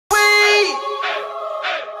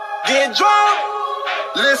Get drunk,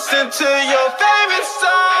 listen to your favorite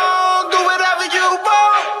song, do whatever you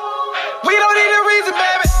want. We don't need a reason,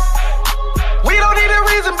 baby. We don't need a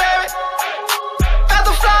reason, baby. Not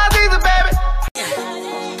the flies either, baby.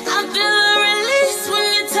 I feel a release when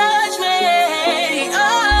you touch me. Oh,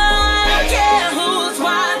 I don't care who's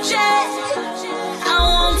watching. I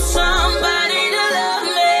want somebody to love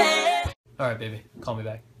me. Alright, baby, call me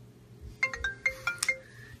back.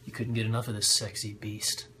 You couldn't get enough of this sexy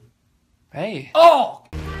beast. Hey. Oh!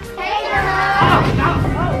 Hey,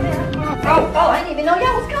 Oh, I didn't even know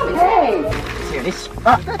y'all was coming. Hey. Here, this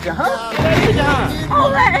that's your huh? Hey,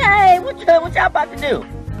 oh, hey, what y'all about to do?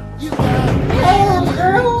 Hey, little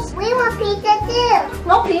girls. We want pizza too.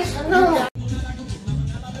 No pizza, no.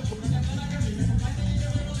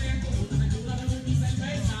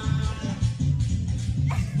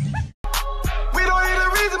 We don't need a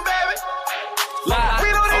reason, baby. Live. We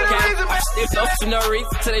don't need a reason, baby. They go for no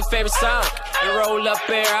reason to their favorite song. And roll up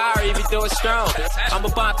there, I already do it strong. I'm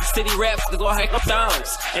about the city raps to go hang up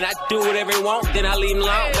thongs. And I do whatever they want, then I leave them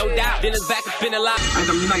alone. No doubt, then it's back up in the lot. And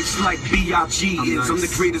I'm nice like B.I.G. is. I'm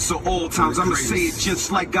the greatest of all times. I'ma say it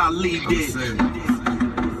just like Ali did.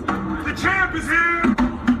 The champ is here.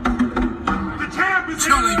 The champ is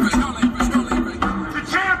here. The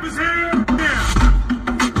champ is here.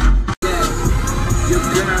 Your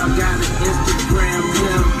girl got an Instagram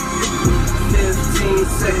pimp. 15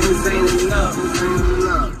 seconds ain't enough.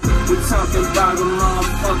 We're talking about a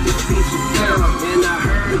motherfucking feature film. And I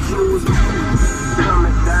heard you was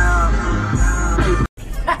coming down.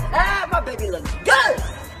 My baby looks good.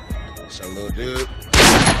 So little dude,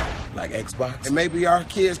 like Xbox. And maybe our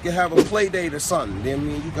kids can have a play date or something. Then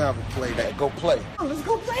me and you can have a play date. Go play. Oh, let's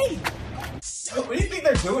go play. What do you think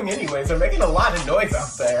they're doing anyways? They're making a lot of noise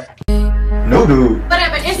out there. No dude.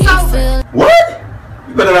 Whatever, it's over. What?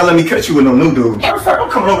 You better not let me catch you with no new dude. Matter of fact, I'm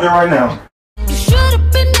coming over there right now. You should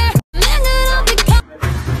have been there.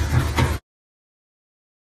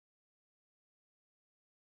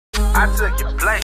 I took your place.